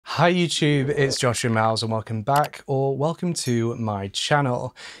Hi YouTube, it's Joshua Miles and welcome back, or welcome to my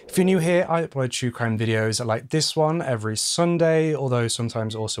channel. If you're new here, I upload true crime videos like this one every Sunday, although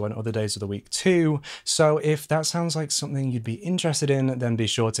sometimes also on other days of the week too. So if that sounds like something you'd be interested in, then be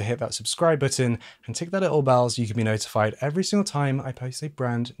sure to hit that subscribe button and tick that little bell so you can be notified every single time I post a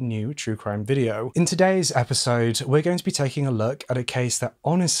brand new true crime video. In today's episode, we're going to be taking a look at a case that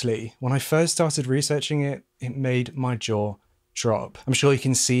honestly, when I first started researching it, it made my jaw drop. I'm sure you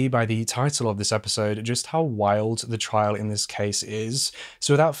can see by the title of this episode just how wild the trial in this case is.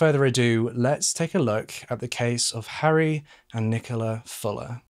 So without further ado, let's take a look at the case of Harry and Nicola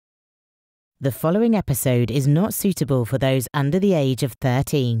Fuller. The following episode is not suitable for those under the age of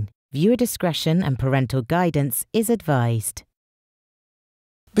 13. Viewer discretion and parental guidance is advised.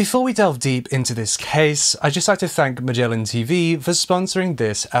 Before we delve deep into this case, I'd just like to thank MagellanTV for sponsoring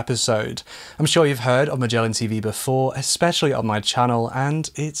this episode. I'm sure you've heard of MagellanTV before, especially on my channel, and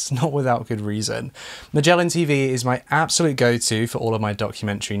it's not without good reason. MagellanTV is my absolute go-to for all of my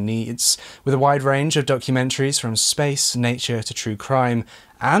documentary needs. With a wide range of documentaries from space, nature to true crime,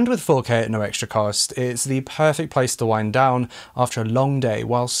 and with 4K at no extra cost, it's the perfect place to wind down after a long day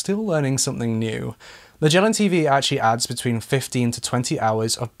while still learning something new. MagellanTV actually adds between 15 to 20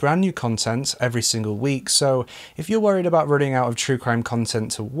 hours of brand new content every single week, so if you're worried about running out of true crime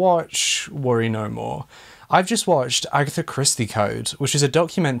content to watch, worry no more. I've just watched Agatha Christie Code, which is a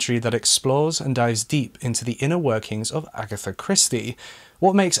documentary that explores and dives deep into the inner workings of Agatha Christie.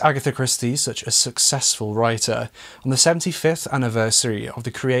 What makes Agatha Christie such a successful writer? On the 75th anniversary of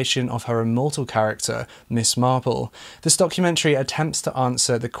the creation of her immortal character, Miss Marple, this documentary attempts to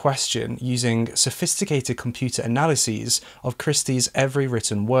answer the question using sophisticated computer analyses of Christie's every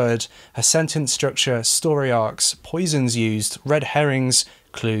written word, her sentence structure, story arcs, poisons used, red herrings,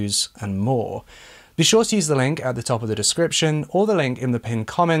 clues, and more. Be sure to use the link at the top of the description or the link in the pinned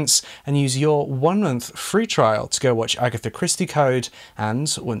comments and use your 1-month free trial to go watch Agatha Christie Code,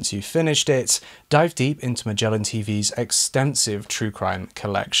 and once you've finished it, dive deep into MagellanTV's extensive true crime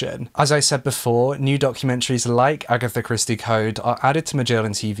collection. As I said before, new documentaries like Agatha Christie Code are added to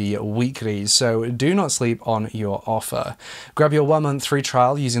MagellanTV weekly, so do not sleep on your offer. Grab your 1-month free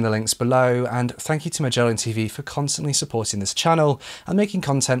trial using the links below, and thank you to MagellanTV for constantly supporting this channel and making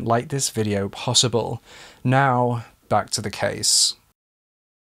content like this video possible. Now, back to the case.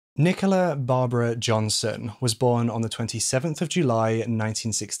 Nicola Barbara Johnson was born on the 27th of July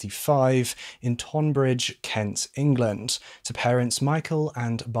 1965 in Tonbridge, Kent, England, to parents Michael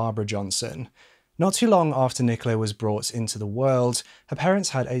and Barbara Johnson. Not too long after Nicola was brought into the world, her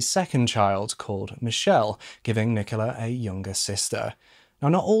parents had a second child called Michelle, giving Nicola a younger sister. Now,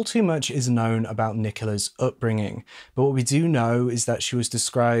 not all too much is known about Nicola's upbringing, but what we do know is that she was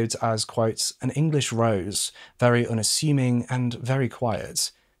described as, quote, an English rose, very unassuming and very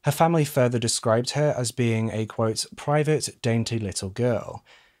quiet. Her family further described her as being a, quote, private, dainty little girl.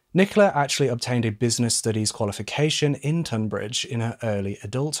 Nicola actually obtained a business studies qualification in Tonbridge in her early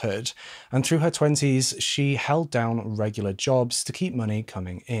adulthood, and through her 20s she held down regular jobs to keep money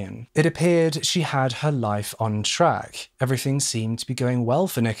coming in. It appeared she had her life on track. Everything seemed to be going well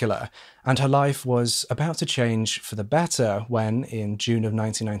for Nicola, and her life was about to change for the better when, in June of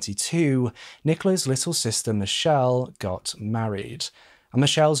 1992, Nicola's little sister Michelle got married. And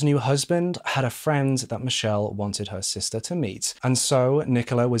Michelle's new husband had a friend that Michelle wanted her sister to meet, and so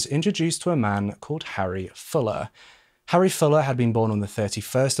Nicola was introduced to a man called Harry Fuller. Harry Fuller had been born on the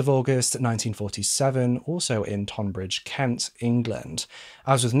 31st of August 1947, also in Tonbridge, Kent, England.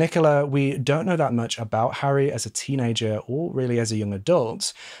 As with Nicola, we don't know that much about Harry as a teenager or really as a young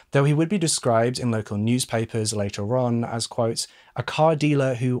adult, though he would be described in local newspapers later on as, quote, a car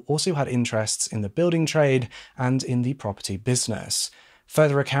dealer who also had interests in the building trade and in the property business.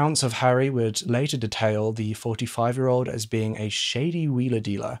 Further accounts of Harry would later detail the 45-year-old as being a shady wheeler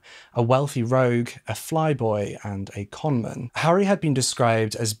dealer, a wealthy rogue, a flyboy, and a conman. Harry had been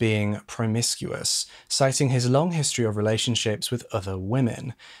described as being promiscuous, citing his long history of relationships with other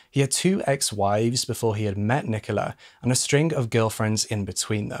women. He had 2 ex-wives before he had met Nicola, and a string of girlfriends in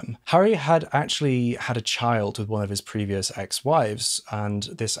between them. Harry had actually had a child with one of his previous ex-wives, and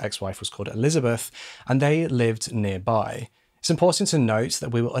this ex-wife was called Elizabeth, and they lived nearby. It's important to note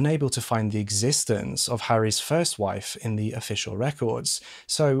that we were unable to find the existence of Harry's first wife in the official records,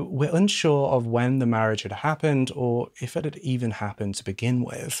 so we're unsure of when the marriage had happened or if it had even happened to begin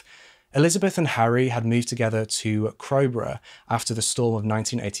with. Elizabeth and Harry had moved together to Crowborough after the storm of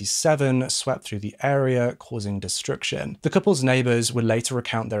 1987 swept through the area, causing destruction. The couple's neighbours would later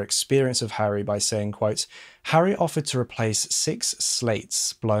recount their experience of Harry by saying, quote, Harry offered to replace 6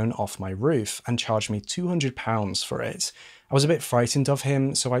 slates blown off my roof and charged me £200 for it. I was a bit frightened of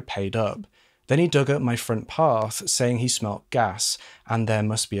him, so I paid up. Then he dug up my front path, saying he smelt gas and there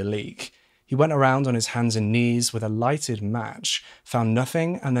must be a leak. He went around on his hands and knees with a lighted match, found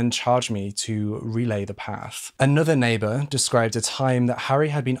nothing, and then charged me to relay the path. Another neighbour described a time that Harry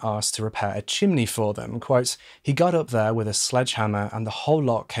had been asked to repair a chimney for them. Quote, "He got up there with a sledgehammer and the whole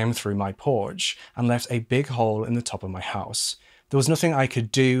lot came through my porch and left a big hole in the top of my house. There was nothing I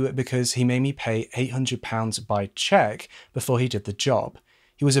could do because he made me pay £800 by cheque before he did the job.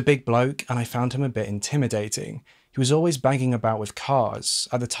 He was a big bloke and I found him a bit intimidating. He was always banging about with cars.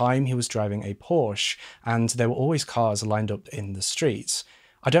 At the time, he was driving a Porsche, and there were always cars lined up in the streets.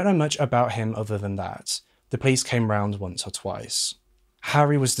 I don't know much about him other than that. The police came round once or twice."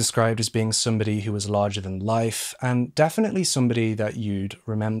 Harry was described as being somebody who was larger than life, and definitely somebody that you'd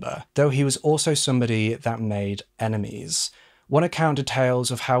remember, though he was also somebody that made enemies. One account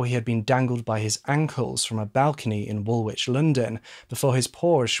details of how he had been dangled by his ankles from a balcony in Woolwich, London, before his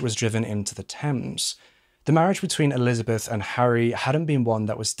Porsche was driven into the Thames. The marriage between Elizabeth and Harry hadn't been one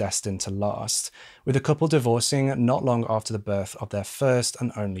that was destined to last, with the couple divorcing not long after the birth of their first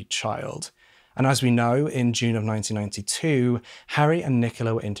and only child. And as we know, in June of 1992, Harry and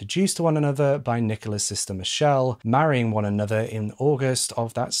Nicola were introduced to one another by Nicola's sister Michelle, marrying one another in August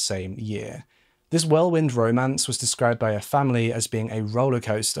of that same year. This whirlwind romance was described by her family as being a roller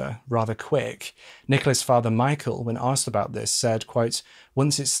coaster, rather quick. Nicola's father Michael, when asked about this, said, quote,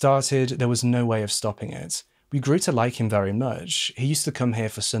 "Once it started, there was no way of stopping it. We grew to like him very much. He used to come here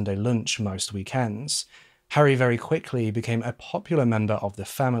for Sunday lunch most weekends." Harry very quickly became a popular member of the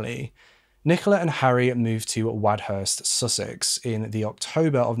family. Nicola and Harry moved to Wadhurst, Sussex in the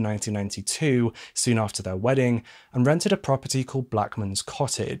October of 1992, soon after their wedding, and rented a property called Blackman's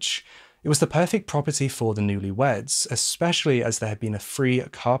Cottage. It was the perfect property for the newlyweds, especially as there had been a free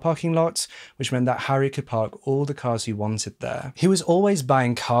car parking lot, which meant that Harry could park all the cars he wanted there. He was always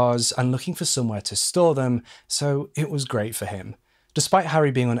buying cars and looking for somewhere to store them, so it was great for him. Despite Harry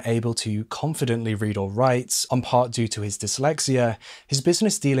being unable to confidently read or write, on part due to his dyslexia, his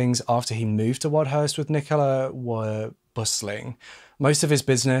business dealings after he moved to Wadhurst with Nicola were bustling. Most of his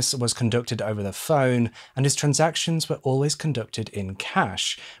business was conducted over the phone, and his transactions were always conducted in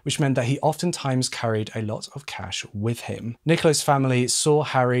cash, which meant that he oftentimes carried a lot of cash with him. Nicola's family saw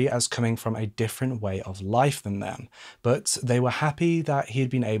Harry as coming from a different way of life than them, but they were happy that he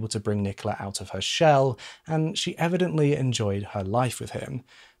had been able to bring Nicola out of her shell, and she evidently enjoyed her life with him.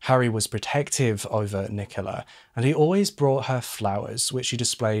 Harry was protective over Nicola, and he always brought her flowers, which he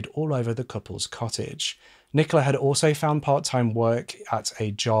displayed all over the couple's cottage. Nicola had also found part-time work at a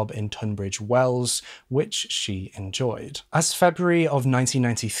job in Tunbridge Wells, which she enjoyed. As February of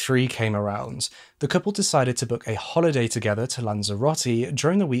 1993 came around, the couple decided to book a holiday together to Lanzarote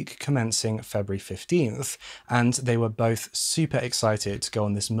during the week commencing February 15th, and they were both super excited to go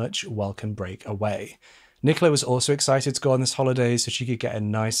on this much welcome break away. Nicola was also excited to go on this holiday so she could get a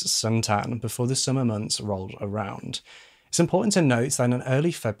nice suntan before the summer months rolled around. It's important to note that in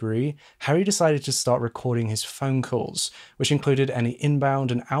early February, Harry decided to start recording his phone calls, which included any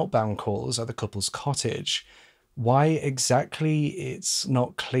inbound and outbound calls at the couple's cottage. Why exactly, it's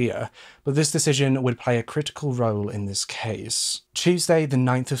not clear, but this decision would play a critical role in this case. Tuesday, the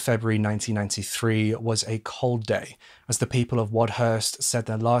 9th of February 1993 was a cold day, as the people of Wadhurst said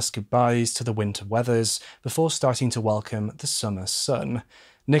their last goodbyes to the winter weathers before starting to welcome the summer sun.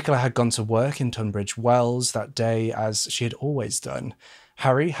 Nicola had gone to work in Tunbridge Wells that day, as she had always done.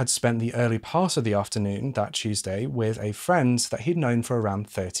 Harry had spent the early part of the afternoon that Tuesday with a friend that he'd known for around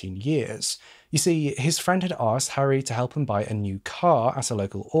 13 years. You see, his friend had asked Harry to help him buy a new car at a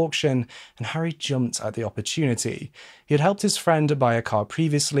local auction, and Harry jumped at the opportunity. He had helped his friend buy a car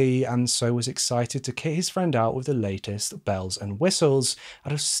previously, and so was excited to kit his friend out with the latest bells and whistles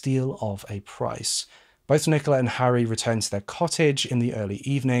at a steal of a price. Both Nicola and Harry returned to their cottage in the early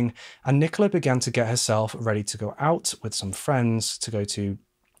evening, and Nicola began to get herself ready to go out with some friends to go to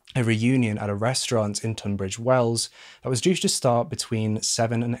a reunion at a restaurant in Tunbridge Wells that was due to start between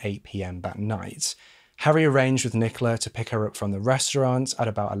 7 and 8 p.m. that night. Harry arranged with Nicola to pick her up from the restaurant at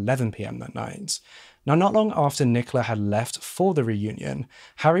about 11 p.m. that night. Now, not long after Nicola had left for the reunion,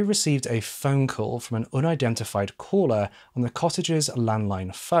 Harry received a phone call from an unidentified caller on the cottage's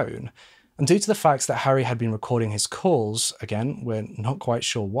landline phone. And due to the fact that Harry had been recording his calls, again, we're not quite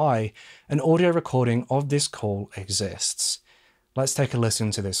sure why, an audio recording of this call exists. Let's take a listen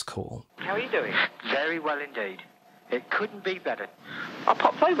to this call. How are you doing? Very well indeed. It couldn't be better. I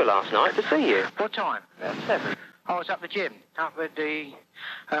popped over last night to see you. What time? About 7. I was at the gym, up at the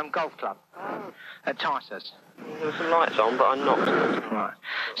golf club. Oh. Entice us. There were some lights on, but I knocked. Right.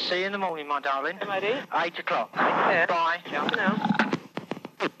 See you in the morning, my darling. Hey, matey. 8 o'clock. care. Bye. Ciao for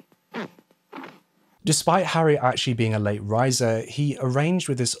now. Despite Harry actually being a late riser, he arranged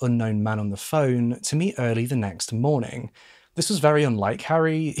with this unknown man on the phone to meet early the next morning. This was very unlike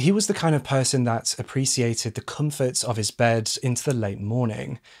Harry. He was the kind of person that appreciated the comforts of his bed into the late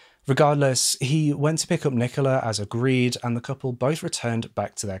morning. Regardless, he went to pick up Nicola as agreed, and the couple both returned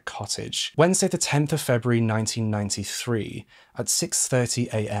back to their cottage. Wednesday the 10th of February 1993, at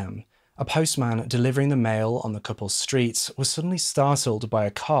 6:30 a.m, a postman delivering the mail on the couple's street was suddenly startled by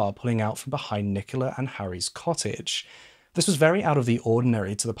a car pulling out from behind Nicola and Harry's cottage. This was very out of the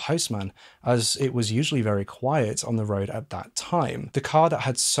ordinary to the postman, as it was usually very quiet on the road at that time. The car that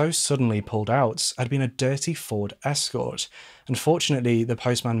had so suddenly pulled out had been a dirty Ford Escort. Unfortunately, the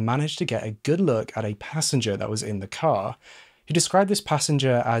postman managed to get a good look at a passenger that was in the car. He described this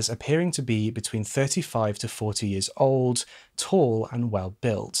passenger as appearing to be between 35 to 40 years old, tall and well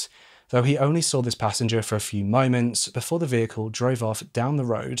built, though he only saw this passenger for a few moments before the vehicle drove off down the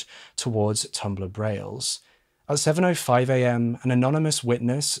road towards Tumbler Brails. At 7:05 a.m, an anonymous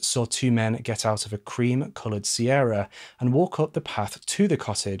witness saw two men get out of a cream-coloured Sierra and walk up the path to the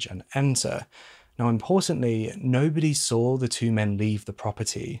cottage and enter. Now, importantly, nobody saw the two men leave the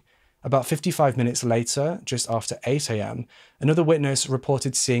property. About 55 minutes later, just after 8 a.m, another witness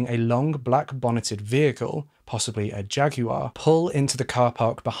reported seeing a long black-bonneted vehicle, possibly a Jaguar, pull into the car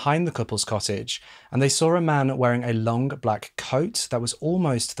park behind the couple's cottage, and they saw a man wearing a long black coat that was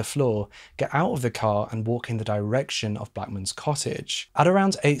almost to the floor get out of the car and walk in the direction of Blackman's cottage. At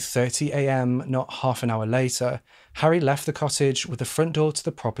around 8:30 a.m, not half an hour later, Harry left the cottage with the front door to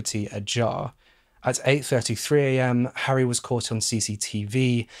the property ajar. At 8:33 a.m, Harry was caught on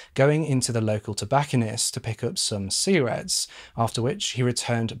CCTV going into the local tobacconist to pick up some cigarettes, after which he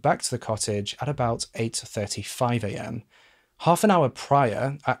returned back to the cottage at about 8:35 a.m. Half an hour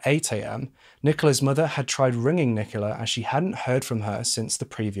prior, at 8 a.m, Nicola's mother had tried ringing Nicola as she hadn't heard from her since the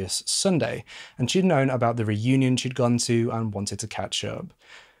previous Sunday, and she'd known about the reunion she'd gone to and wanted to catch up.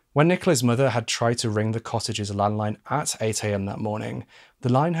 When Nicola's mother had tried to ring the cottage's landline at 8 a.m. that morning, the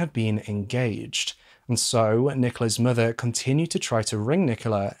line had been engaged, and so Nicola's mother continued to try to ring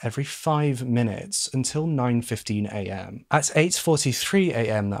Nicola every 5 minutes until 9:15 a.m. At 8:43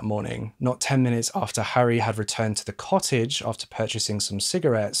 a.m. that morning, not 10 minutes after Harry had returned to the cottage after purchasing some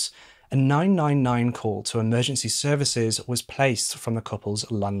cigarettes, a 999 call to emergency services was placed from the couple's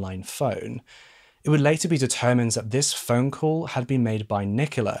landline phone. It would later be determined that this phone call had been made by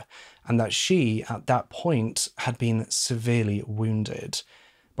Nicola, and that she, at that point, had been severely wounded.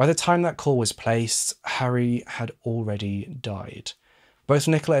 By the time that call was placed, Harry had already died. Both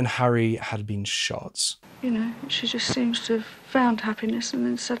Nicola and Harry had been shot. You know, she just seems to have found happiness and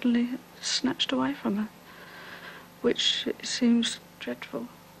then suddenly snatched away from her, which seems dreadful.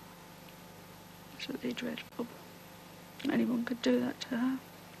 Absolutely dreadful. Anyone could do that to her.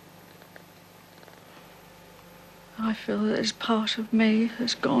 I feel that there's part of me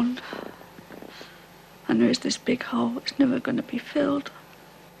that's gone, and there is this big hole that's never going to be filled,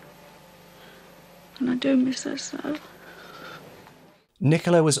 and I do miss her so.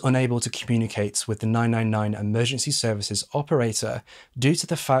 Nicola was unable to communicate with the 999 emergency services operator due to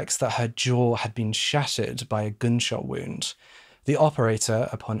the fact that her jaw had been shattered by a gunshot wound. The operator,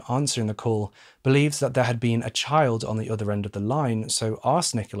 upon answering the call, believed that there had been a child on the other end of the line, so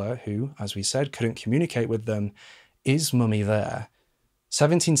asked Nicola, who, as we said, couldn't communicate with them, "Is Mummy there?"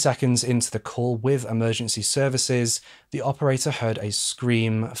 17 seconds into the call with emergency services, the operator heard a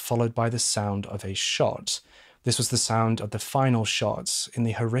scream followed by the sound of a shot. This was the sound of the final shot in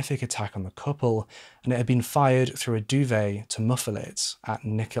the horrific attack on the couple, and it had been fired through a duvet to muffle it at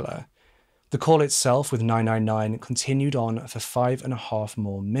Nicola. The call itself with 999 continued on for 5.5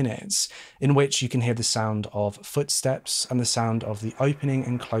 more minutes, in which you can hear the sound of footsteps and the sound of the opening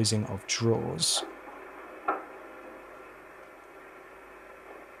and closing of drawers.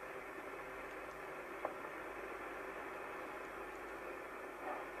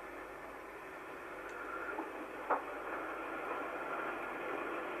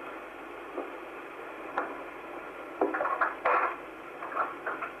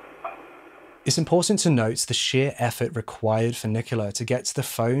 It's important to note the sheer effort required for Nicola to get to the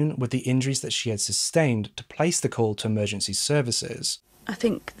phone with the injuries that she had sustained to place the call to emergency services. I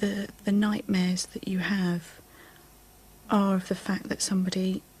think the nightmares that you have are of the fact that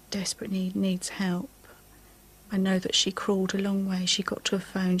somebody desperately needs help. I know that she crawled a long way, she got to a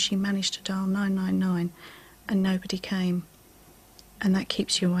phone, she managed to dial 999 and nobody came. And that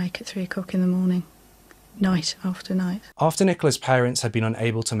keeps you awake at 3 o'clock in the morning. night after night. After Nicola's parents had been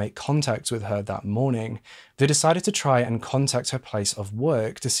unable to make contact with her that morning, they decided to try and contact her place of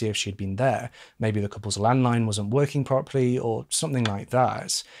work to see if she'd been there. Maybe the couple's landline wasn't working properly or something like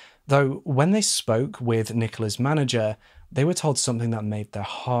that. Though when they spoke with Nicola's manager, they were told something that made their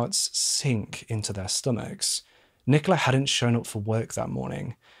hearts sink into their stomachs. Nicola hadn't shown up for work that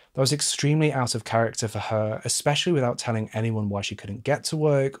morning. That was extremely out of character for her, especially without telling anyone why she couldn't get to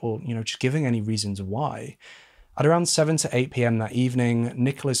work or, just giving any reasons why. At around 7 to 8 p.m. that evening,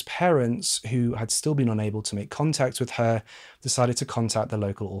 Nicola's parents, who had still been unable to make contact with her, decided to contact the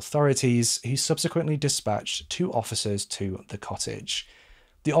local authorities, who subsequently dispatched 2 officers to the cottage.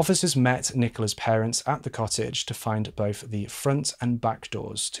 The officers met Nicola's parents at the cottage to find both the front and back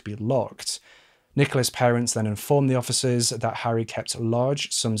doors to be locked. Nicola's parents then informed the officers that Harry kept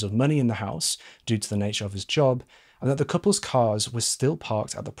large sums of money in the house due to the nature of his job, and that the couple's cars were still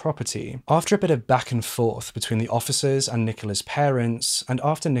parked at the property. After a bit of back and forth between the officers and Nicola's parents, and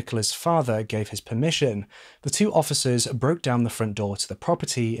after Nicola's father gave his permission, the 2 officers broke down the front door to the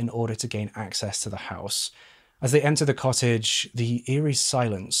property in order to gain access to the house. As they entered the cottage, the eerie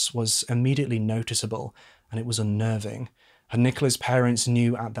silence was immediately noticeable, and it was unnerving. And Nicola's parents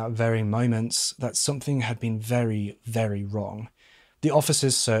knew at that very moment that something had been very, very wrong. The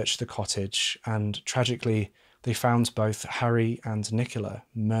officers searched the cottage, and tragically, they found both Harry and Nicola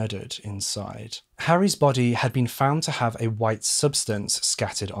murdered inside. Harry's body had been found to have a white substance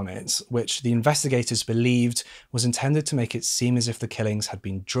scattered on it, which the investigators believed was intended to make it seem as if the killings had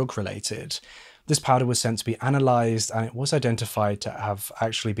been drug-related. This powder was sent to be analysed, and it was identified to have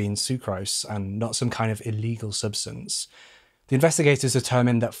actually been sucrose and not some kind of illegal substance. The investigators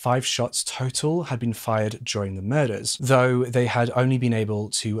determined that 5 shots total had been fired during the murders, though they had only been able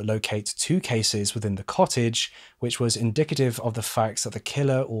to locate 2 cases within the cottage, which was indicative of the fact that the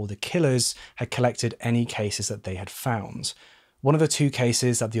killer or the killers had collected any cases that they had found. One of the 2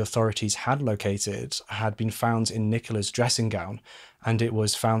 cases that the authorities had located had been found in Nicola's dressing gown, and it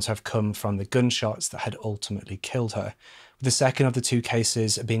was found to have come from the gunshots that had ultimately killed her, with the second of the 2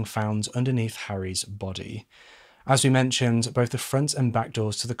 cases being found underneath Harry's body. As we mentioned, both the front and back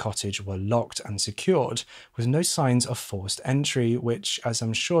doors to the cottage were locked and secured, with no signs of forced entry, which, as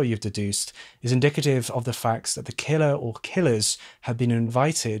I'm sure you've deduced, is indicative of the fact that the killer or killers had been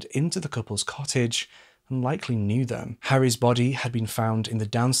invited into the couple's cottage and likely knew them. Harry's body had been found in the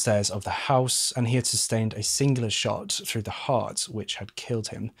downstairs of the house, and he had sustained a singular shot through the heart, which had killed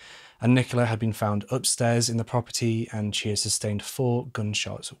him. And Nicola had been found upstairs in the property, and she had sustained 4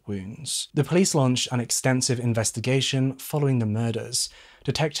 gunshot wounds. The police launched an extensive investigation following the murders.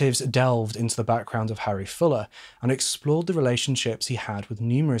 Detectives delved into the background of Harry Fuller and explored the relationships he had with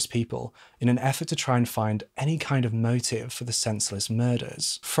numerous people in an effort to try and find any kind of motive for the senseless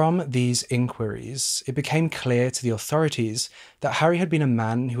murders. From these inquiries, it became clear to the authorities that Harry had been a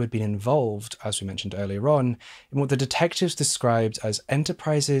man who had been involved, as we mentioned earlier on, in what the detectives described as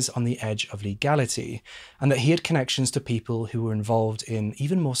enterprises on the edge of legality, and that he had connections to people who were involved in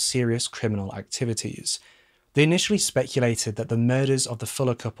even more serious criminal activities. They initially speculated that the murders of the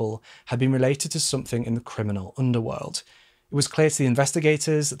Fuller couple had been related to something in the criminal underworld. It was clear to the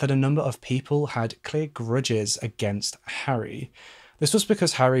investigators that a number of people had clear grudges against Harry. This was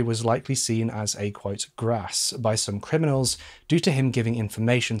because Harry was likely seen as a, quote, grass by some criminals due to him giving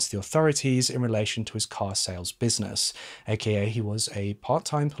information to the authorities in relation to his car sales business, aka he was a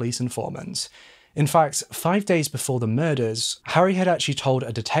part-time police informant. In fact, 5 days before the murders, Harry had actually told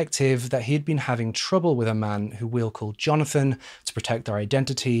a detective that he had been having trouble with a man who we'll call Jonathan to protect their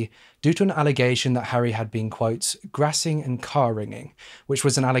identity due to an allegation that Harry had been, quote, grassing and car ringing, which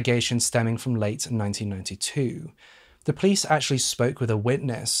was an allegation stemming from late 1992. The police actually spoke with a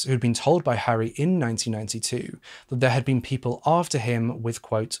witness who had been told by Harry in 1992 that there had been people after him with,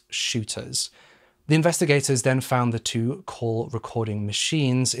 quote, shooters. The investigators then found the 2 call recording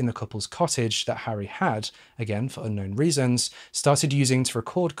machines in the couple's cottage that Harry had, again for unknown reasons, started using to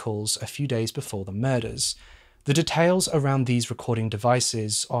record calls a few days before the murders. The details around these recording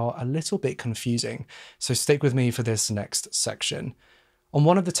devices are a little bit confusing, so stick with me for this next section. On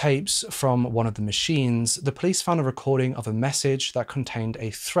one of the tapes from one of the machines, the police found a recording of a message that contained a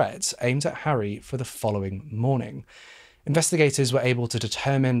threat aimed at Harry for the following morning. Investigators were able to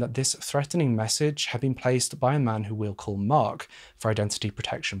determine that this threatening message had been placed by a man who we'll call Mark for identity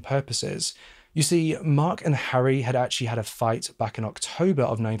protection purposes. You see, Mark and Harry had actually had a fight back in October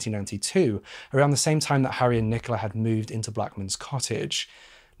of 1992, around the same time that Harry and Nicola had moved into Blackman's cottage.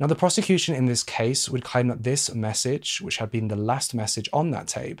 Now, the prosecution in this case would claim that this message, which had been the last message on that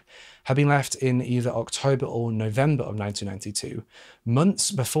tape, had been left in either October or November of 1992, months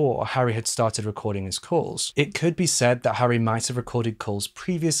before Harry had started recording his calls. It could be said that Harry might have recorded calls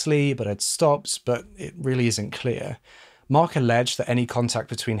previously but had stopped, but it really isn't clear. Mark alleged that any contact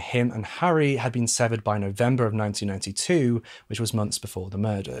between him and Harry had been severed by November of 1992, which was months before the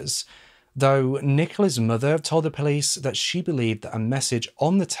murders. Though Nicola's mother told the police that she believed that a message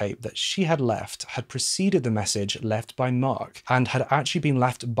on the tape that she had left had preceded the message left by Mark and had actually been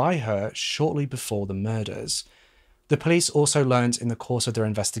left by her shortly before the murders. The police also learned in the course of their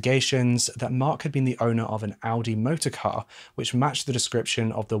investigations that Mark had been the owner of an Audi motorcar, which matched the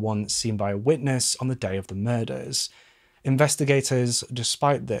description of the one seen by a witness on the day of the murders. Investigators,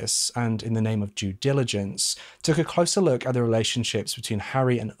 despite this, and in the name of due diligence, took a closer look at the relationships between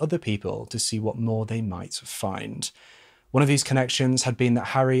Harry and other people to see what more they might find. One of these connections had been that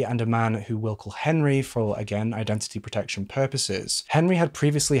Harry and a man who we'll call Henry for, again, identity protection purposes. Henry had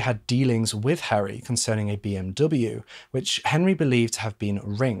previously had dealings with Harry concerning a BMW, which Henry believed to have been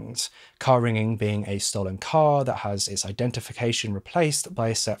ringed, car ringing being a stolen car that has its identification replaced by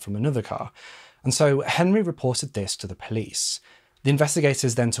a set from another car. And so Henry reported this to the police. The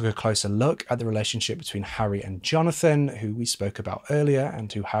investigators then took a closer look at the relationship between Harry and Jonathan, who we spoke about earlier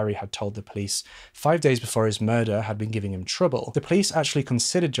and who Harry had told the police 5 days before his murder had been giving him trouble. The police actually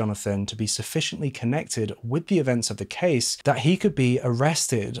considered Jonathan to be sufficiently connected with the events of the case that he could be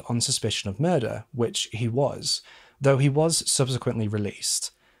arrested on suspicion of murder, which he was, though he was subsequently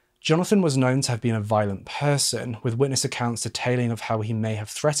released. Jonathan was known to have been a violent person, with witness accounts detailing of how he may have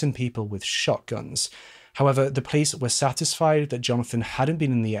threatened people with shotguns. However, the police were satisfied that Jonathan hadn't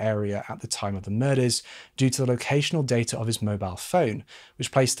been in the area at the time of the murders due to the locational data of his mobile phone,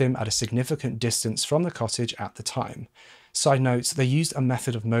 which placed him at a significant distance from the cottage at the time. Side note, they used a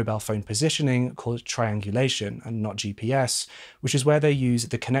method of mobile phone positioning called triangulation and not GPS, which is where they use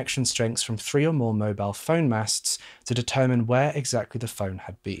the connection strengths from 3 or more mobile phone masts to determine where exactly the phone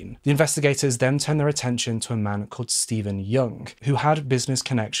had been. The investigators then turned their attention to a man called Stephen Young, who had business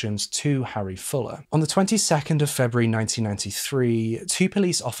connections to Harry Fuller. On the 22nd of February 1993, 2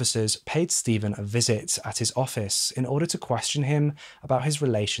 police officers paid Stephen a visit at his office in order to question him about his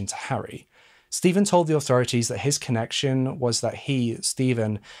relation to Harry. Stephen told the authorities that his connection was that he,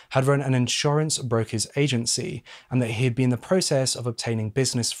 Stephen, had run an insurance broker's agency and that he had been in the process of obtaining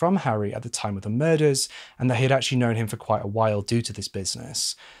business from Harry at the time of the murders and that he had actually known him for quite a while due to this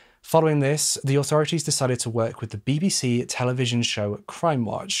business. Following this, the authorities decided to work with the BBC television show Crime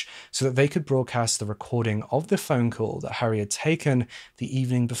Watch so that they could broadcast the recording of the phone call that Harry had taken the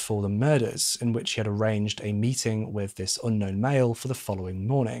evening before the murders, in which he had arranged a meeting with this unknown male for the following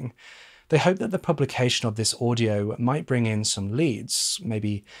morning. They hoped that the publication of this audio might bring in some leads.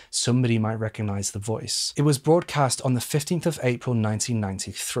 Maybe somebody might recognize the voice. It was broadcast on the 15th of April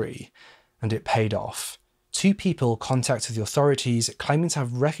 1993, and it paid off. 2 people contacted the authorities claiming to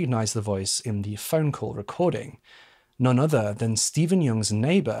have recognized the voice in the phone call recording. None other than Stephen Young's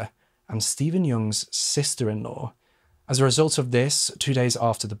neighbor and Stephen Young's sister-in-law. As a result of this, 2 days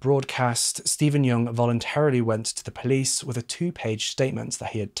after the broadcast, Stephen Young voluntarily went to the police with a 2-page statement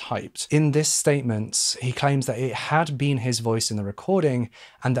that he had typed. In this statement, he claims that it had been his voice in the recording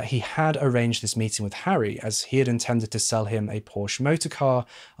and that he had arranged this meeting with Harry as he had intended to sell him a Porsche motorcar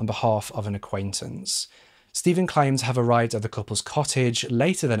on behalf of an acquaintance. Stephen claimed to have arrived at the couple's cottage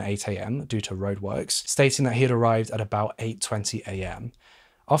later than 8 AM due to roadworks, stating that he had arrived at about 8:20 AM.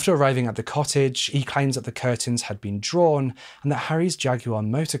 After arriving at the cottage, he claims that the curtains had been drawn and that Harry's Jaguar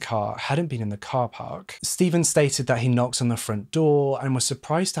motorcar hadn't been in the car park. Stephen stated that he knocked on the front door and was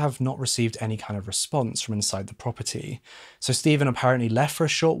surprised to have not received any kind of response from inside the property. So Stephen apparently left for a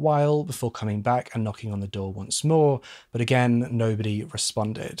short while before coming back and knocking on the door once more, but again, nobody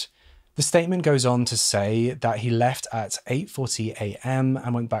responded. The statement goes on to say that he left at 8:40 AM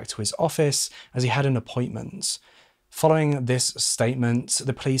and went back to his office as he had an appointment. Following this statement,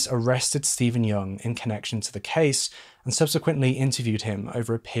 the police arrested Stephen Young in connection to the case and subsequently interviewed him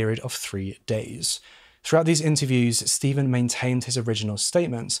over a period of 3 days. Throughout these interviews, Stephen maintained his original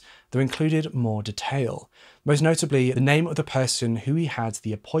statements, though included more detail. Most notably, the name of the person who he had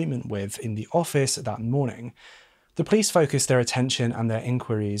the appointment with in the office that morning. The police focused their attention and their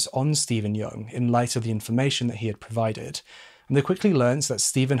inquiries on Stephen Young in light of the information that he had provided. And they quickly learned that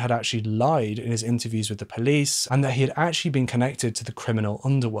Stephen had actually lied in his interviews with the police and that he had actually been connected to the criminal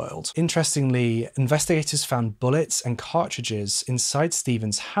underworld. Interestingly, investigators found bullets and cartridges inside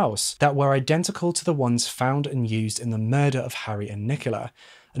Stephen's house that were identical to the ones found and used in the murder of Harry and Nicola.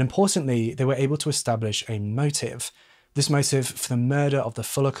 And importantly, they were able to establish a motive. This motive for the murder of the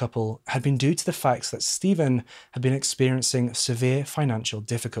Fuller couple had been due to the fact that Stephen had been experiencing severe financial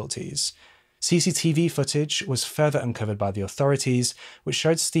difficulties. CCTV footage was further uncovered by the authorities, which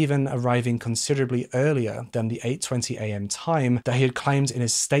showed Stephen arriving considerably earlier than the 8:20 a.m. time that he had claimed in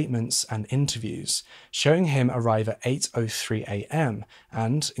his statements and interviews, showing him arrive at 8:03 a.m.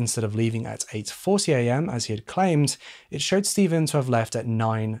 and, instead of leaving at 8:40 a.m. as he had claimed, it showed Stephen to have left at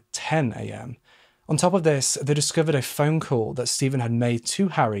 9:10 a.m. On top of this, they discovered a phone call that Stephen had made to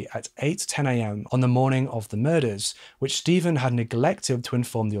Harry at 8:10 a.m. on the morning of the murders, which Stephen had neglected to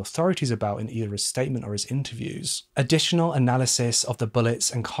inform the authorities about in either his statement or his interviews. Additional analysis of the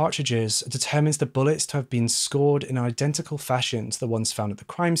bullets and cartridges determines the bullets to have been scored in an identical fashion to the ones found at the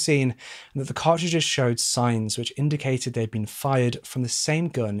crime scene, and that the cartridges showed signs which indicated they had been fired from the same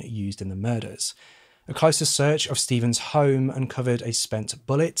gun used in the murders. A closer search of Stephen's home uncovered a spent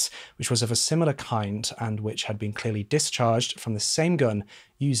bullet, which was of a similar kind and which had been clearly discharged from the same gun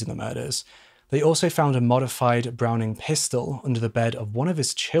used in the murders. They also found a modified Browning pistol under the bed of one of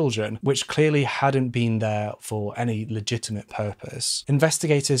his children, which clearly hadn't been there for any legitimate purpose.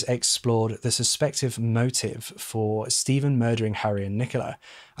 Investigators explored the suspected motive for Stephen murdering Harry and Nicola,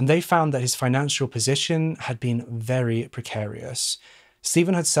 and they found that his financial position had been very precarious.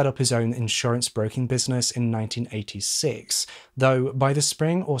 Stephen had set up his own insurance broking business in 1986, though by the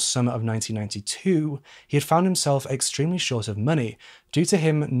spring or summer of 1992, he had found himself extremely short of money due to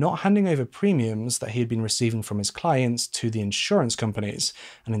him not handing over premiums that he had been receiving from his clients to the insurance companies,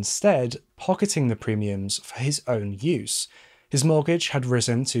 and instead pocketing the premiums for his own use. His mortgage had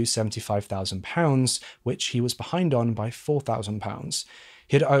risen to £75,000, which he was behind on by £4,000.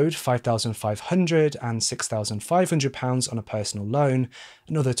 He had owed £5,500 and £6,500 on a personal loan,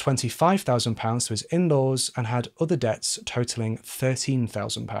 another £25,000 to his in-laws, and had other debts totaling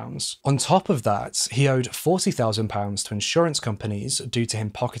 £13,000. On top of that, he owed £40,000 to insurance companies due to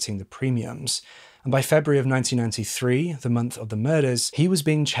him pocketing the premiums. And by February of 1993, the month of the murders, he was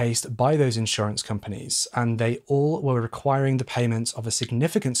being chased by those insurance companies, and they all were requiring the payment of a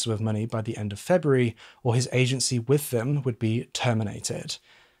significant sum of money by the end of February, or his agency with them would be terminated.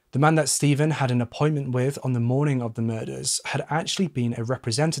 The man that Stephen had an appointment with on the morning of the murders had actually been a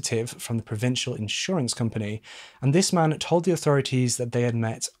representative from the provincial insurance company, and this man told the authorities that they had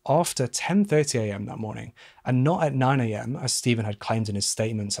met after 10:30 a.m. that morning, and not at 9 a.m. as Stephen had claimed in his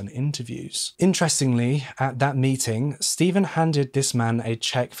statements and interviews. Interestingly, at that meeting, Stephen handed this man a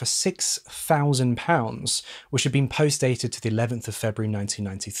cheque for £6,000, which had been post-dated to the 11th of February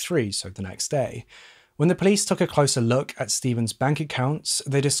 1993, so the next day. When the police took a closer look at Stephen's bank accounts,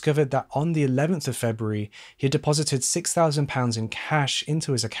 they discovered that on the 11th of February, he had deposited £6,000 in cash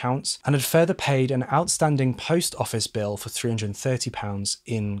into his accounts and had further paid an outstanding post office bill for £330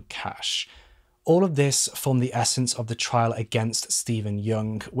 in cash. All of this formed the essence of the trial against Stephen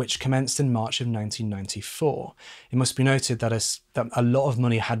Young, which commenced in March of 1994. It must be noted that a lot of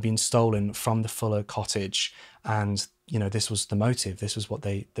money had been stolen from the Fuller cottage, and this was the motive. This was what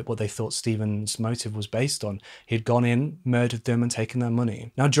they thought Stephen's motive was based on. He had gone in, murdered them, and taken their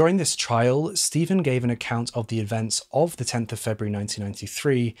money. Now, during this trial, Stephen gave an account of the events of the 10th of February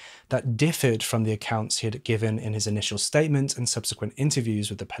 1993 that differed from the accounts he had given in his initial statement and subsequent interviews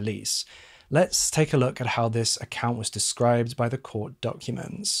with the police. Let's take a look at how this account was described by the court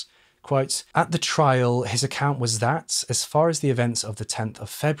documents. Quote, "At the trial, his account was that, as far as the events of the 10th of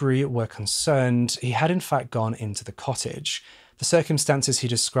February were concerned, he had in fact gone into the cottage. The circumstances he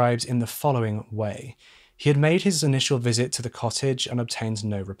described in the following way. He had made his initial visit to the cottage and obtained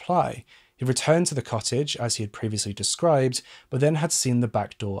no reply. He returned to the cottage, as he had previously described, but then had seen the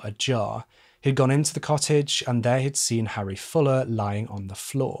back door ajar. He had gone into the cottage, and there he'd seen Harry Fuller lying on the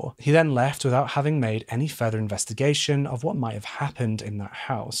floor. He then left without having made any further investigation of what might have happened in that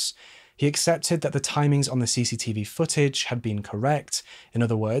house. He accepted that the timings on the CCTV footage had been correct, in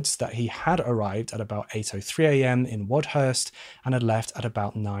other words, that he had arrived at about 8:03 a.m. in Wadhurst and had left at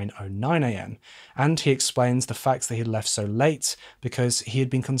about 9:09 a.m. And he explains the fact that he had left so late because he had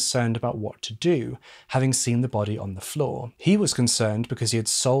been concerned about what to do, having seen the body on the floor. He was concerned because he had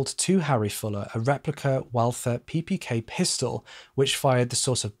sold to Harry Fuller a replica Walther PPK pistol, which fired the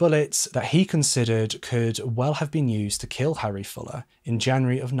source of bullets that he considered could well have been used to kill Harry Fuller in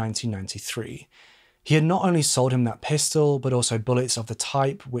January of 1993. He had not only sold him that pistol, but also bullets of the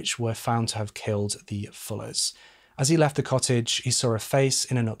type which were found to have killed the Fullers. As he left the cottage, he saw a face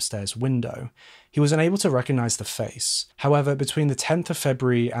in an upstairs window. he was unable to recognise the face. However, between the 10th of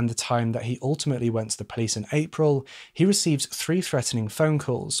February and the time that he ultimately went to the police in April, he received 3 threatening phone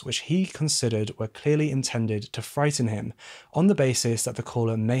calls, which he considered were clearly intended to frighten him, on the basis that the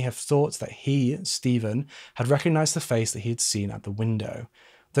caller may have thought that he, Stephen, had recognised the face that he had seen at the window.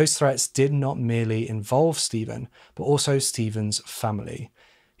 Those threats did not merely involve Stephen, but also Stephen's family.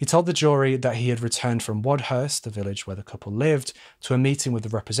 He told the jury that he had returned from Wadhurst, the village where the couple lived, to a meeting with the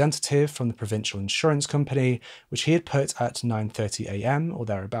representative from the provincial insurance company, which he had put at 9:30 a.m. or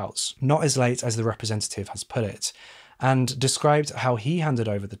thereabouts, not as late as the representative has put it, and described how he handed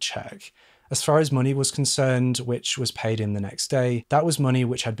over the cheque. As far as money was concerned, which was paid in the next day, that was money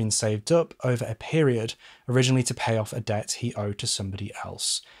which had been saved up over a period, originally to pay off a debt he owed to somebody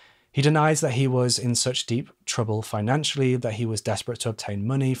else. He denies that he was in such deep trouble financially that he was desperate to obtain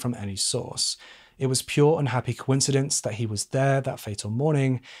money from any source. It was pure unhappy coincidence that he was there that fatal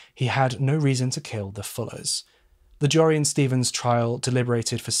morning. He had no reason to kill the Fullers. The jury in Stephen's trial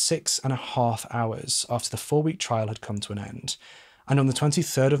deliberated for 6.5 hours after the 4-week trial had come to an end. And on the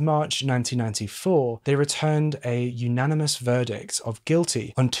 23rd of March 1994, they returned a unanimous verdict of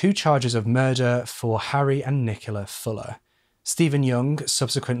guilty on 2 charges of murder for Harry and Nicola Fuller. Stephen Young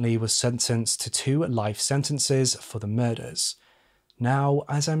subsequently was sentenced to 2 life sentences for the murders. Now,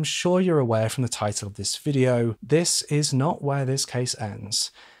 as I'm sure you're aware from the title of this video, this is not where this case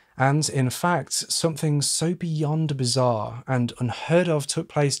ends. And in fact, something so beyond bizarre and unheard of took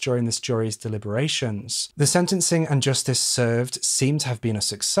place during this jury's deliberations. The sentencing and justice served seemed to have been a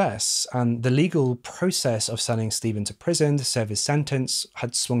success, and the legal process of sending Stephen to prison to serve his sentence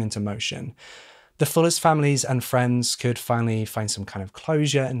had swung into motion. The Fullers' families and friends could finally find some kind of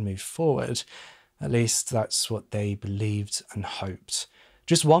closure and move forward. At least that's what they believed and hoped.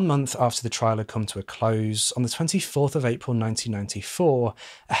 Just 1 month after the trial had come to a close, on the 24th of April 1994,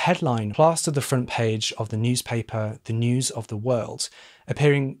 a headline plastered the front page of the newspaper The News of the World,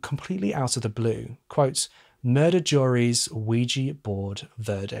 appearing completely out of the blue. Quote, "Murder jury's Ouija board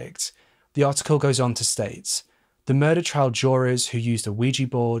verdict." The article goes on to state, "The murder trial jurors who used a Ouija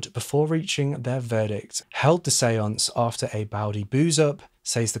board before reaching their verdict held the séance after a bawdy booze-up,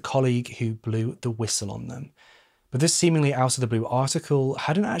 says the colleague who blew the whistle on them." But this seemingly out-of-the-blue article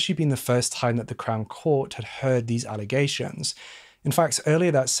hadn't actually been the first time that the Crown Court had heard these allegations. In fact,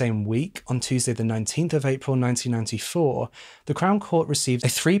 earlier that same week, on Tuesday the 19th of April 1994, the Crown Court received a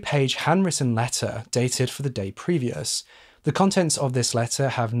 3-page handwritten letter dated for the day previous. The contents of this letter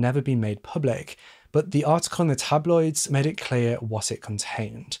have never been made public, but the article in the tabloids made it clear what it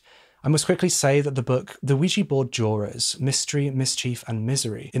contained. I must quickly say that the book The Ouija Board Jurors, Mystery, Mischief and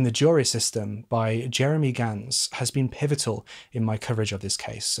Misery in the Jury System by Jeremy Gans has been pivotal in my coverage of this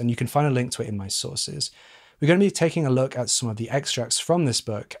case, and you can find a link to it in my sources. We're going to be taking a look at some of the extracts from this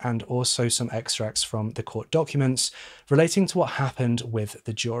book and also some extracts from the court documents relating to what happened with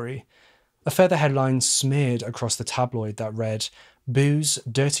the jury. A further headline smeared across the tabloid that read, "Booze,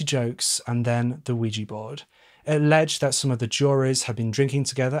 dirty jokes, and then the Ouija board." It alleged that some of the jurors had been drinking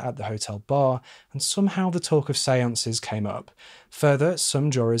together at the hotel bar, and somehow the talk of seances came up. Further, some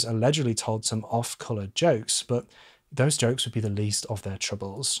jurors allegedly told some off-colour jokes, but those jokes would be the least of their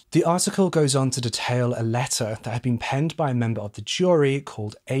troubles. The article goes on to detail a letter that had been penned by a member of the jury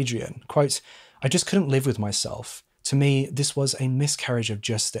called Adrian. Quote, "I just couldn't live with myself. To me, this was a miscarriage of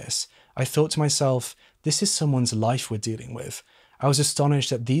justice. I thought to myself, this is someone's life we're dealing with. I was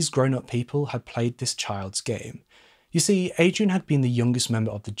astonished that these grown-up people had played this child's game." You see, Adrian had been the youngest member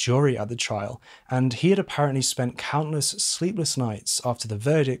of the jury at the trial, and he had apparently spent countless sleepless nights after the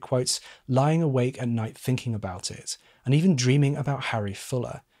verdict, quotes, lying awake at night thinking about it, and even dreaming about Harry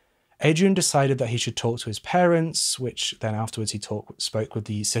Fuller. Adrian decided that he should talk to his parents, which then afterwards he spoke with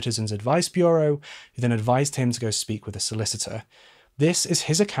the Citizens Advice Bureau, who then advised him to go speak with a solicitor. This is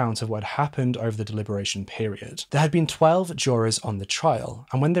his account of what happened over the deliberation period. There had been 12 jurors on the trial,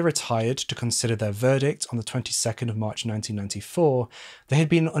 and when they retired to consider their verdict on the 22nd of March 1994, they had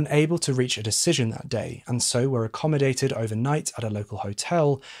been unable to reach a decision that day, and so were accommodated overnight at a local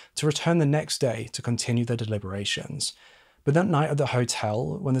hotel to return the next day to continue their deliberations. But that night at the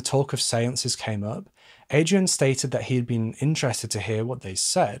hotel, when the talk of seances came up, Adrian stated that he had been interested to hear what they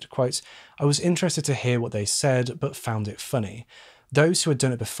said. Quote, "I was interested to hear what they said, but found it funny. Those who had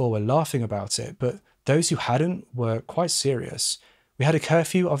done it before were laughing about it, but those who hadn't were quite serious. We had a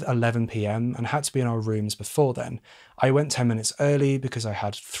curfew of 11 p.m. and had to be in our rooms before then. I went 10 minutes early because I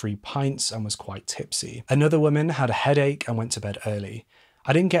had 3 pints and was quite tipsy. Another woman had a headache and went to bed early.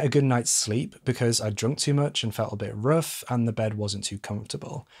 I didn't get a good night's sleep because I drunk too much and felt a bit rough and the bed wasn't too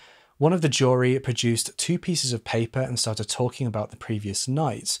comfortable. One of the jury produced 2 pieces of paper and started talking about the previous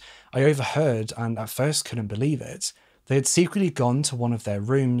night. I overheard and at first couldn't believe it. They had secretly gone to one of their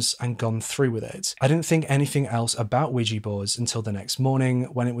rooms and gone through with it. I didn't think anything else about Ouija boards until the next morning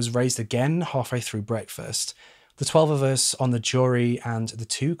when it was raised again halfway through breakfast. The 12 of us on the jury and the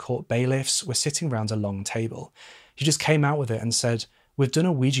 2 court bailiffs were sitting round a long table. He just came out with it and said, "We've done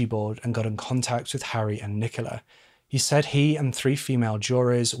a Ouija board and got in contact with Harry and Nicola." He said he and 3 female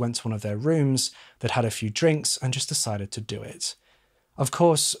jurors went to one of their rooms, they'd had a few drinks and just decided to do it. Of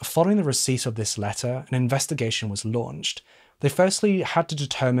course, following the receipt of this letter, an investigation was launched. They firstly had to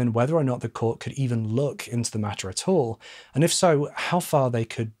determine whether or not the court could even look into the matter at all, and if so, how far they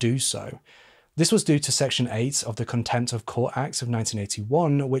could do so. This was due to Section 8 of the Contempt of Court Act of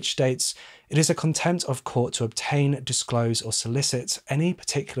 1981, which states, "It is a contempt of court to obtain, disclose or solicit any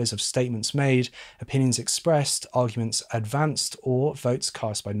particulars of statements made, opinions expressed, arguments advanced, or votes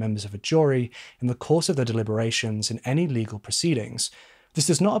cast by members of a jury in the course of their deliberations in any legal proceedings." This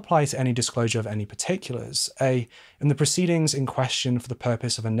does not apply to any disclosure of any particulars, A, in the proceedings in question for the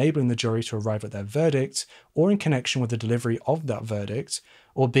purpose of enabling the jury to arrive at their verdict, or in connection with the delivery of that verdict,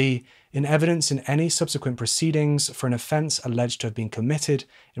 or B, in evidence in any subsequent proceedings for an offence alleged to have been committed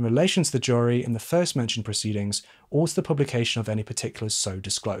in relation to the jury in the first mentioned proceedings, or to the publication of any particulars so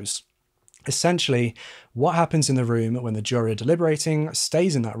disclosed. Essentially, what happens in the room when the jury are deliberating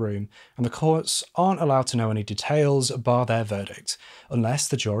stays in that room, and the courts aren't allowed to know any details bar their verdict, unless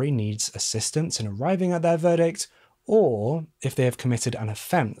the jury needs assistance in arriving at their verdict, or if they have committed an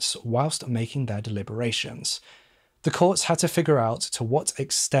offence whilst making their deliberations. The courts had to figure out to what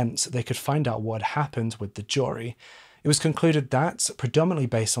extent they could find out what had happened with the jury. It was concluded that, predominantly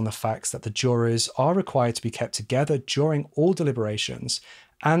based on the facts that the jurors are required to be kept together during all deliberations,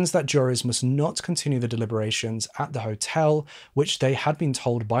 and that jurors must not continue the deliberations at the hotel, which they had been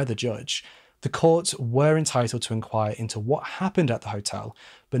told by the judge, the court were entitled to inquire into what happened at the hotel,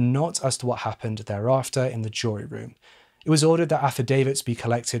 but not as to what happened thereafter in the jury room. It was ordered that affidavits be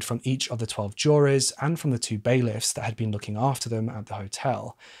collected from each of the 12 jurors and from the 2 bailiffs that had been looking after them at the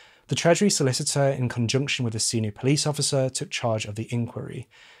hotel. The Treasury solicitor, in conjunction with a senior police officer, took charge of the inquiry.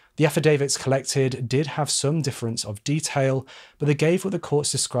 The affidavits collected did have some difference of detail, but they gave what the courts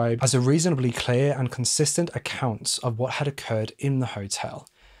described as a reasonably clear and consistent account of what had occurred in the hotel.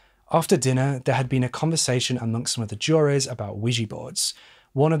 After dinner, there had been a conversation amongst some of the jurors about Ouija boards.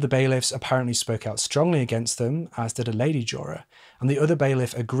 One of the bailiffs apparently spoke out strongly against them, as did a lady juror, and the other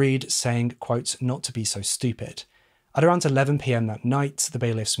bailiff agreed, saying, quote, "not to be so stupid." At around 11 PM that night, the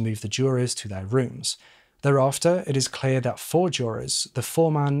bailiffs moved the jurors to their rooms. Thereafter, it is clear that 4 jurors, the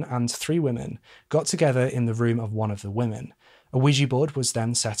foreman and 3 women, got together in the room of one of the women. A Ouija board was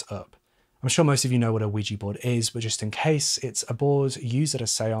then set up. I'm sure most of you know what a Ouija board is, but just in case, it's a board used at a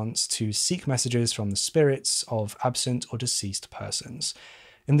seance to seek messages from the spirits of absent or deceased persons.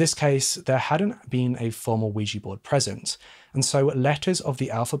 In this case, there hadn't been a formal Ouija board present, and so letters of the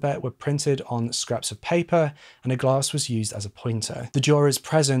alphabet were printed on scraps of paper and a glass was used as a pointer. The jurors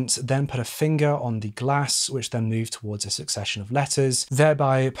present then put a finger on the glass, which then moved towards a succession of letters,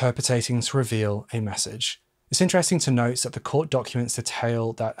 thereby perpetrating to reveal a message. It's interesting to note that the court documents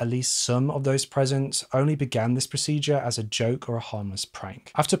detail that at least some of those present only began this procedure as a joke or a harmless prank.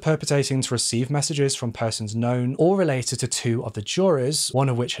 After perpetrating to receive messages from persons known or related to 2 of the jurors, one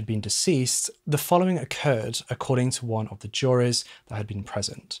of which had been deceased, the following occurred according to one of the jurors that had been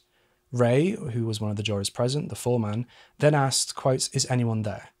present. Ray, who was one of the jurors present, the foreman, then asked, quote, "Is anyone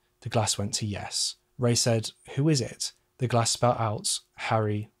there?" The glass went to yes. Ray said, "Who is it?" The glass spelled out,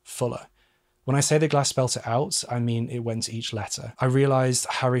 "Harry Fuller." When I say the glass spelt it out, I mean it went to each letter. I realised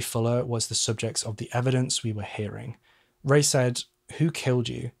Harry Fuller was the subject of the evidence we were hearing. Ray said, "Who killed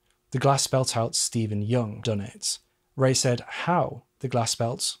you?" The glass spelt out Stephen Young, done it. Ray said, "How?" The glass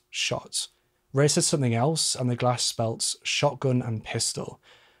spelt shot. Ray said something else, and the glass spelt shotgun and pistol.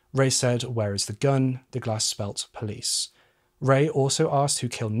 Ray said, "Where is the gun?" The glass spelt police. Ray also asked who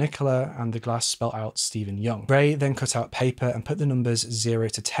killed Nicola, and the glass spelt out Stephen Young. Ray then cut out paper and put the numbers 0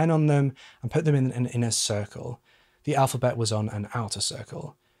 to 10 on them and put them in an inner circle. The alphabet was on an outer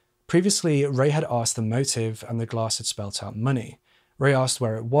circle. Previously, Ray had asked the motive and the glass had spelt out money. Ray asked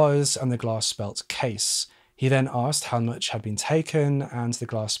where it was and the glass spelt case. He then asked how much had been taken and the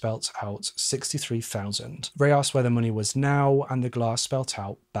glass spelt out 63,000. Ray asked where the money was now and the glass spelt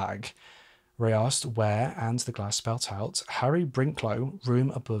out bag. Ray asked where, and the glass spelt out Harry Brinklow, room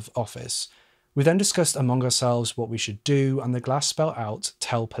above office. We then discussed among ourselves what we should do, and the glass spelt out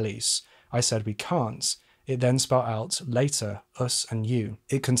tell police. I said we can't. It then spelt out later, us and you.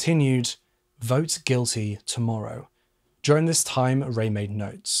 It continued, vote guilty tomorrow. During this time, Ray made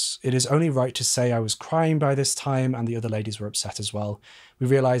notes. It is only right to say I was crying by this time and the other ladies were upset as well. We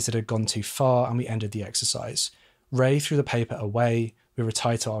realised it had gone too far and we ended the exercise. Ray threw the paper away, we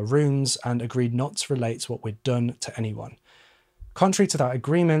retired to our rooms and agreed not to relate what we'd done to anyone. Contrary to that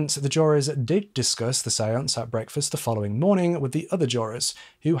agreement, the jurors did discuss the séance at breakfast the following morning with the other jurors,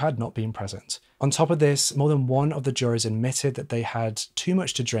 who had not been present. On top of this, more than one of the jurors admitted that they had too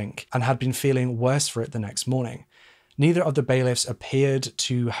much to drink and had been feeling worse for it the next morning. Neither of the bailiffs appeared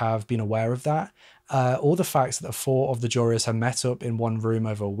to have been aware of that, or the fact that 4 of the jurors had met up in one room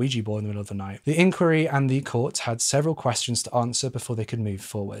over a Ouija board in the middle of the night. The inquiry and the court had several questions to answer before they could move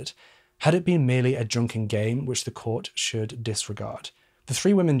forward. Had it been merely a drunken game which the court should disregard? The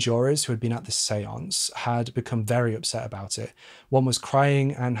 3 women jurors who had been at this séance had become very upset about it. One was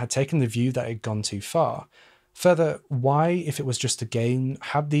crying and had taken the view that it had gone too far. Further, why, if it was just a game,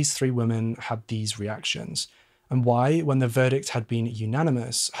 had these 3 women had these reactions? And why, when the verdict had been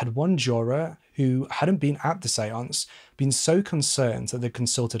unanimous, had one juror, who hadn't been at the séance, been so concerned that they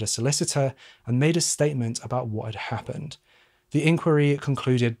consulted a solicitor and made a statement about what had happened? The inquiry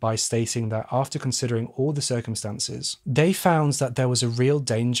concluded by stating that after considering all the circumstances, they found that there was a real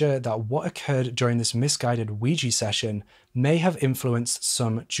danger that what occurred during this misguided Ouija session may have influenced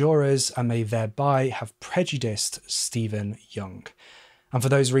some jurors and may thereby have prejudiced Stephen Young. And for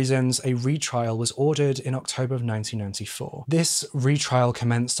those reasons, a retrial was ordered in October of 1994. This retrial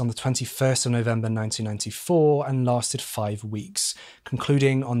commenced on the 21st of November 1994 and lasted 5 weeks,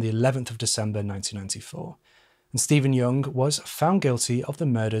 concluding on the 11th of December 1994. And Stephen Young was found guilty of the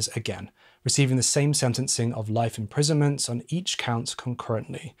murders again, receiving the same sentencing of life imprisonment on each count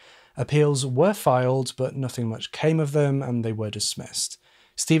concurrently. Appeals were filed, but nothing much came of them, and they were dismissed.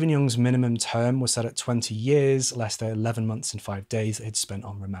 Stephen Young's minimum term was set at 20 years, less than 11 months and 5 days that he'd spent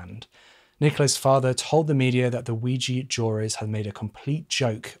on remand. Nicola's father told the media that the Ouija jurors had made a complete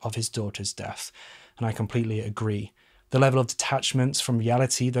joke of his daughter's death, and I completely agree. The level of detachment from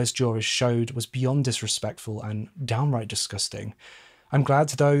reality those jurors showed was beyond disrespectful and downright disgusting. I'm glad,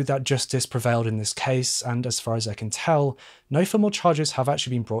 though, that justice prevailed in this case, and as far as I can tell, no formal charges have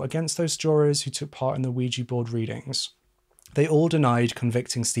actually been brought against those jurors who took part in the Ouija board readings. They all denied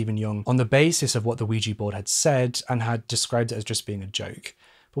convicting Stephen Young on the basis of what the Ouija board had said and had described it as just being a joke.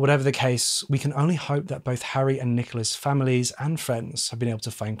 But whatever the case, we can only hope that both Harry and Nicola's families and friends have been able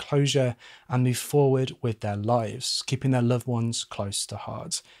to find closure and move forward with their lives, keeping their loved ones close to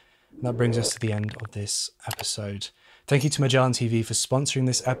heart. And that brings us to the end of this episode. Thank you to MagellanTV for sponsoring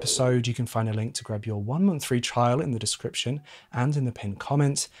this episode. You can find a link to grab your 1-month free trial in the description and in the pinned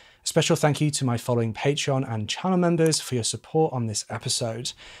comment. A special thank you to my following Patreon and channel members for your support on this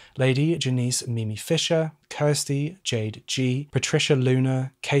episode. Lady Janice Mimi Fisher, Kirsty Jade G, Patricia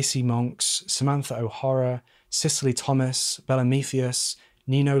Luna, Casey Monks, Samantha O'Hara, Cicely Thomas, Bellametheus,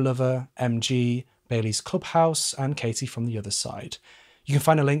 Nino Lover, MG, Bailey's Clubhouse, and Katie from the Other Side. You can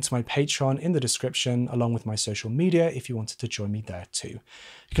find a link to my Patreon in the description, along with my social media if you wanted to join me there too.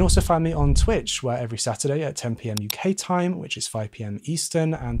 You can also find me on Twitch, where every Saturday at 10 PM UK time, which is 5 PM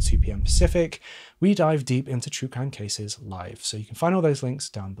Eastern and 2 PM Pacific, we dive deep into true crime cases live. So you can find all those links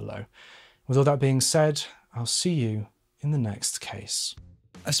down below. With all that being said, I'll see you in the next case.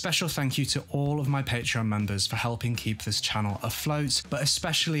 A special thank you to all of my Patreon members for helping keep this channel afloat, but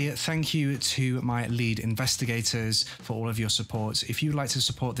especially thank you to my lead investigators for all of your support. If you'd like to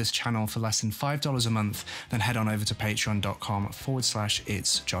support this channel for less than $5 a month, then head on over to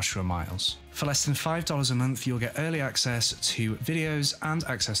patreon.com/itsjoshuamiles. For less than $5 a month, you'll get early access to videos and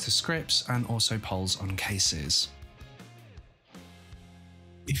access to scripts and also polls on cases.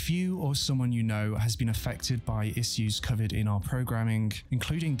 If you or someone you know has been affected by issues covered in our programming,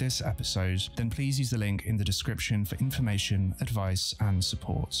 including this episode, then please use the link in the description for information, advice, and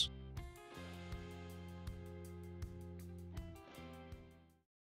support.